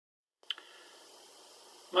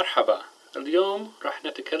مرحبا. اليوم راح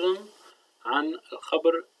نتكلم عن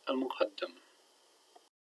الخبر المقدم.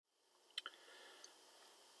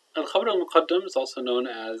 الخبر المقدم is also known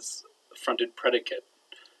as fronted predicate.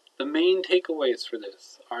 The main takeaways for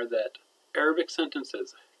this are that Arabic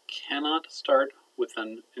sentences cannot start with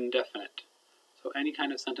an indefinite. So any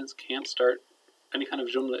kind of sentence can't start, any kind of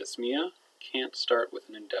jumla ismiya can't start with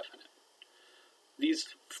an indefinite.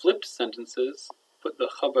 These flipped sentences put the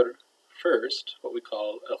khabar first, what we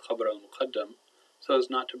call al-khabar al-muqaddam, so as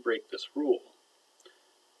not to break this rule.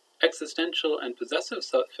 Existential and possessive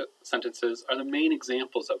sentences are the main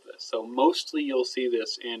examples of this. So mostly you'll see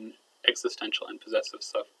this in existential and possessive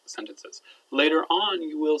sentences. Later on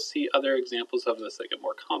you will see other examples of this that get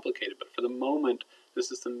more complicated, but for the moment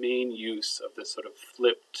this is the main use of this sort of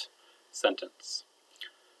flipped sentence.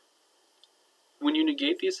 When you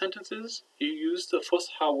negate these sentences, you use the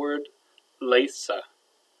fusha word laysa.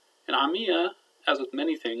 In Amiya, as with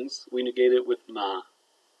many things, we negate it with ma.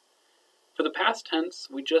 For the past tense,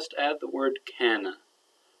 we just add the word kana,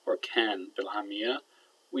 or kan, bil Amiya.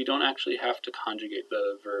 We don't actually have to conjugate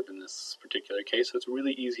the verb in this particular case, so it's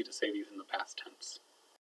really easy to say these in the past tense.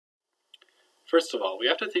 First of all, we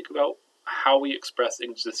have to think about how we express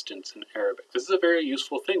existence in Arabic. This is a very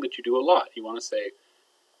useful thing that you do a lot. You want to say,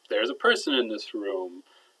 there's a person in this room.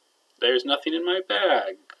 There's nothing in my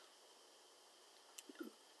bag.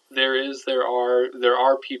 There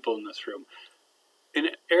are people in this room. In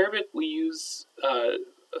Arabic, we use a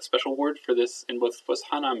special word for this in both Fusha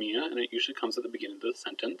and Amiya, and it usually comes at the beginning of the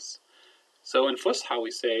sentence. So in Fusha,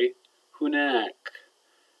 we say, hunak.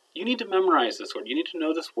 You need to memorize this word. You need to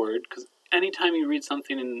know this word, because anytime you read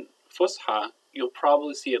something in Fusha, you'll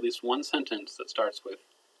probably see at least one sentence that starts with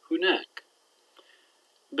hunak.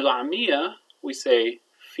 Bil Amiya, we say,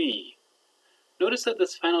 fi. Notice that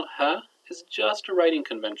this final ha is just a writing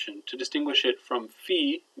convention to distinguish it from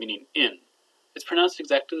fi, meaning in. It's pronounced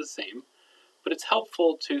exactly the same, but it's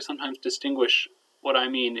helpful to sometimes distinguish what I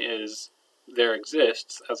mean is there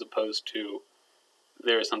exists as opposed to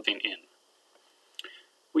there is something in.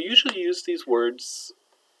 We usually use these words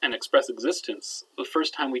and express existence the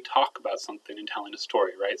first time we talk about something in telling a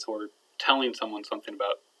story, right? So we're telling someone something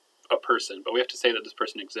about a person, but we have to say that this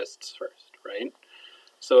person exists first, right?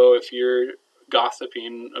 So if you're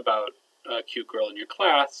gossiping about a cute girl in your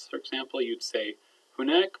class, for example, you'd say,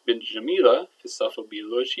 هناك بنت جميلة في الصف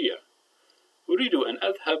البيولوجية. أريد أن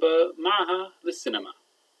أذهب معها للسينما.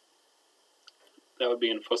 That would be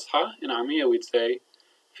in Fusha. In Amiya we'd say,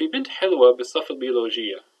 في بنت حلوة بالصف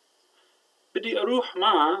البيولوجية. بدي أروح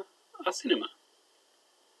معها السينما.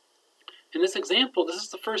 In this example, this is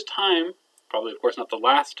the first time, probably of course not the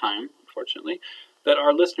last time, unfortunately, that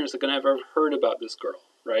our listeners are going to have ever heard about this girl,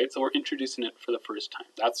 right? So we're introducing it for the first time.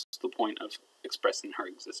 That's the point of expressing her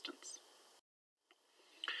existence.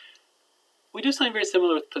 We do something very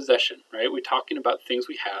similar with possession, right? We're talking about things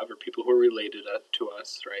we have or people who are related to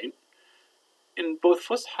us, right? In both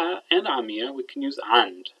Fusha and Amiya, we can use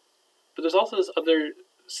and. But there's also this other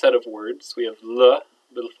set of words. We have la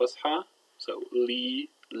bil Fusha, so li,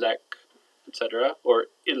 lek, etc., or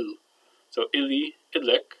il. So ili,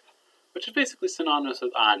 idlek, which is basically synonymous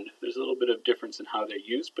with and. There's a little bit of difference in how they're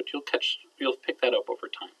used, but you'll pick that up over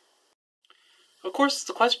time. Of course,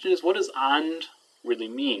 the question is, what does and really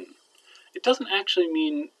mean? It doesn't actually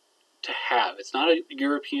mean to have. It's not a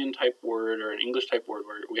European type word or an English type word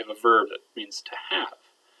where we have a verb that means to have.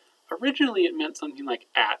 Originally it meant something like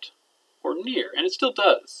at or near, and it still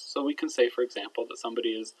does. So we can say, for example, that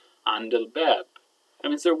somebody is عند الباب. That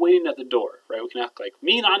means they're waiting at the door, right? We can ask like,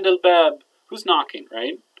 مين عند الباب? Who's knocking,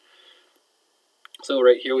 right? So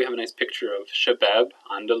right here we have a nice picture of shabab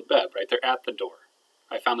عند الباب, right? They're at the door.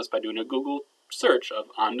 I found this by doing a Google search of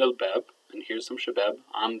عند الباب, and here's some shabab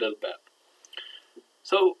عند الباب.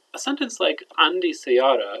 So a sentence like Andi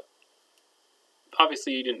Sayara,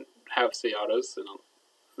 obviously you didn't have Sayaras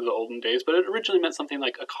in the olden days, but it originally meant something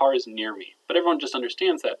like a car is near me. But everyone just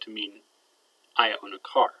understands that to mean I own a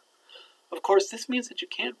car. Of course, this means that you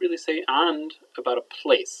can't really say and about a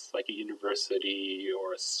place, like a university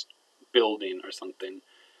or a building or something,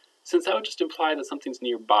 since that would just imply that something's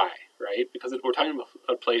nearby, right? Because if we're talking about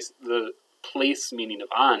a place, the place meaning of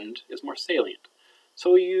and is more salient.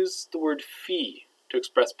 So we use the word fi to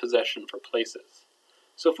express possession for places.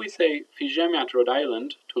 So if we say, في جامعة Rhode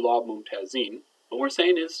Island طلاب ممتازين, what we're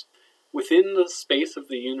saying is, within the space of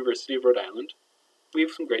the University of Rhode Island, we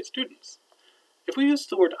have some great students. If we use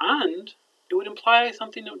the word and, it would imply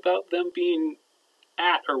something about them being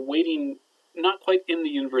at or waiting, not quite in the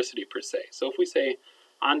university per se. So if we say,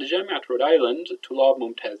 عند جامعة Rhode Island طلاب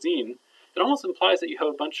ممتازين, it almost implies that you have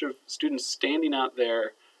a bunch of students standing out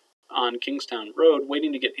there on Kingstown Road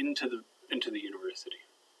waiting to get into the university.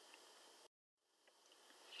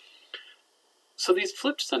 So these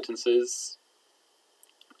flipped sentences,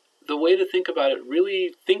 the way to think about it,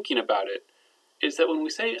 really thinking about it, is that when we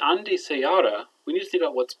say andi sayara, we need to think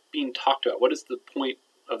about what's being talked about. What is the point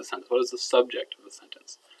of the sentence? What is the subject of the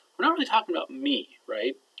sentence? We're not really talking about me,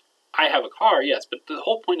 right? I have a car, yes, but the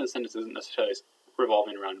whole point of the sentence isn't necessarily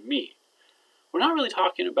revolving around me. We're not really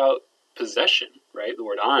talking about possession, right? The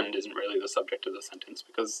word and isn't really the subject of the sentence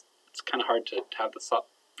because it's kind of hard to have the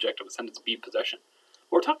subject of a sentence be possession.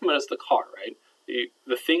 What we're talking about is the car, right?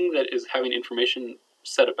 The thing that is having information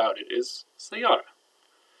said about it is sayara.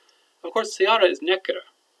 Of course, sayara is nekera,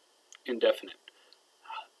 indefinite.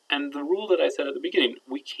 And the rule that I said at the beginning,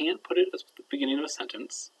 we can't put it at the beginning of a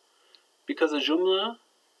sentence because a jumla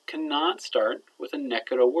cannot start with a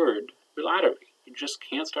nekera word bil-Arabi. You just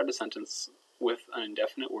can't start a sentence with an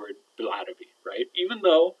indefinite word bil-Arabi, right? Even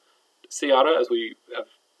though sayara, as we have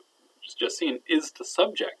just seen, is the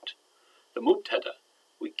subject, the mubtada,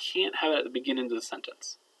 we can't have it at the beginning of the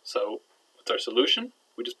sentence. So what's our solution?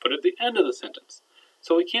 We just put it at the end of the sentence.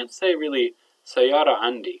 So we can't say really sayara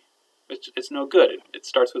andi. It's no good. It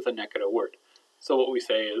starts with a nekera word. So what we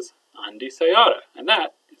say is andi sayara, and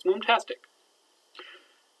that is mumtastic.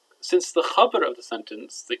 Since the khabar of the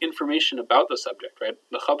sentence, the information about the subject, right?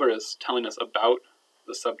 The khabar is telling us about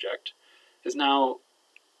the subject, is now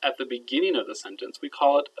at the beginning of the sentence. We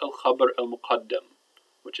call it al-khabar al-Muqaddam,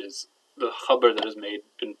 which is the khabar that has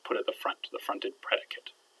been put at the front, the fronted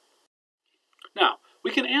predicate. Now,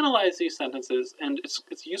 we can analyze these sentences, and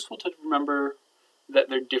it's useful to remember that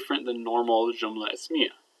they're different than normal jumla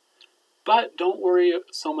ismiya. But don't worry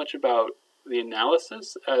so much about the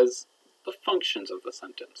analysis as the functions of the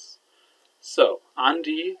sentence. So,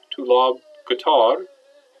 andi tulab qatar.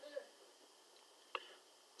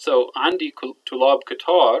 So, andi tulab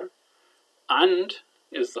qatar, and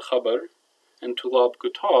is the khabar, and tulab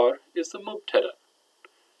qatar is the mubtada.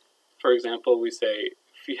 For example, we say,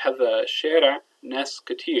 في هذا الشارع ناس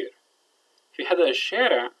كتير. في هذا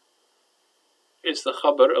الشارع is the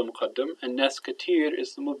khabar al-muqaddam, and nas katir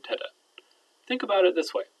is the mubtada. Think about it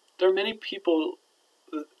this way. There are many people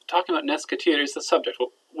talking about nas katir is the subject.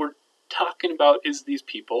 What we're talking about is these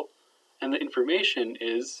people, and the information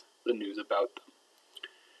is the news about them.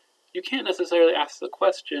 You can't necessarily ask the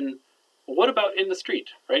question, what about in the street,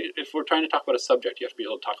 right? If we're trying to talk about a subject, you have to be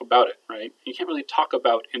able to talk about it, right? You can't really talk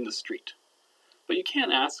about in the street. But you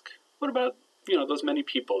can ask, what about, those many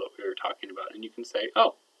people that we were talking about? And you can say,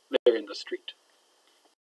 oh, they're in the street.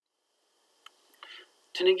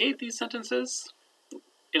 To negate these sentences,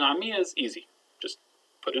 in Amiya is easy. Just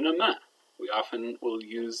put in a ma. We often will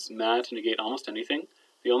use ma to negate almost anything.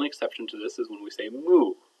 The only exception to this is when we say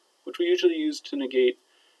mu, which we usually use to negate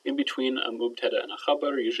in between a mubtada and a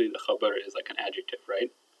khabar. Usually the khabar is like an adjective,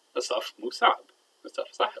 right? Asaf musab, asaf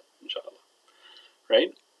sahib, inshallah,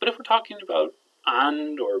 right? But if we're talking about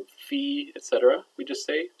and or fi, etc., we just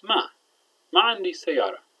say ma. Ma andi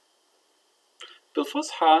sayara. Bil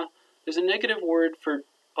fusha, there's a negative word for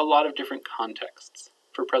a lot of different contexts.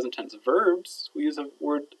 For present tense verbs, we use a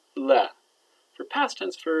word la. For past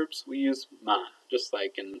tense verbs, we use ma, just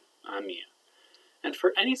like in Amiya. And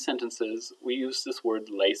for any sentences, we use this word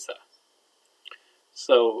laysa.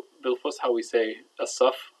 So, bil fusha we say,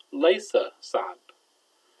 asaf laysa sab.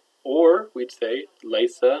 Or we'd say,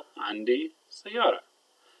 laysa andi sayara.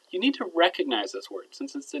 You need to recognize this word,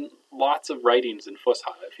 since it's in lots of writings in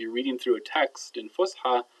Fusha. If you're reading through a text in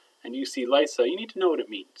Fusha and you see Laysa, you need to know what it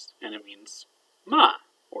means. And it means ma,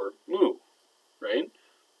 or mu, right?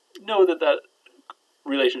 Know that that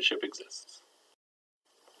relationship exists.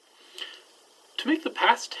 To make the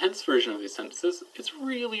past tense version of these sentences, it's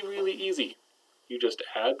really, really easy. You just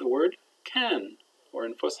add the word can, or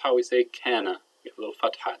in Fusha we say kana. We have a little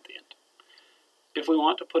fatha at the end. If we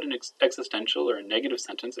want to put an existential or a negative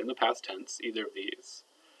sentence in the past tense, either of these,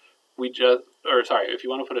 if you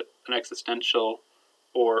want to put an existential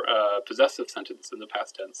or a possessive sentence in the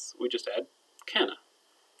past tense, we just add kana.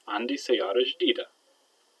 Andi sayara jadida.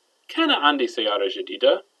 Kana andi sayara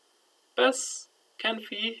jadida. Bas kan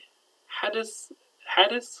fi hadis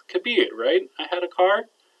kabir, right? I had a car,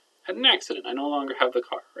 had an accident. I no longer have the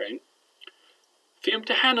car, right? Fi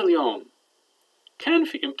imtihan al-yawm. Kan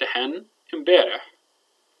fi imtihan imberah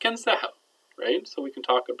kan sahal, right? So we can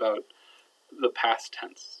talk about the past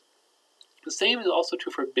tense. The same is also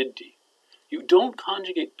true for biddi. You don't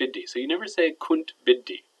conjugate biddi, so you never say kunt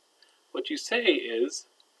biddi. What you say is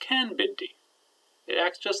can biddi. It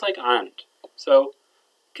acts just like and. So,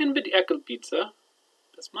 kan biddi akal pizza,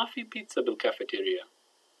 bas ma fi pizza bil cafeteria.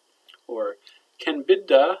 Or, kan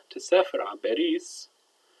bidda تسافر على باريس,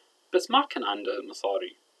 بس ما كان عنده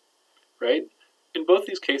مصاري, right? In both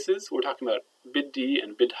these cases, we're talking about بدي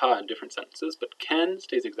and بدها in different sentences, but can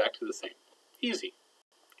stays exactly the same. Easy.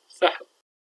 سهل.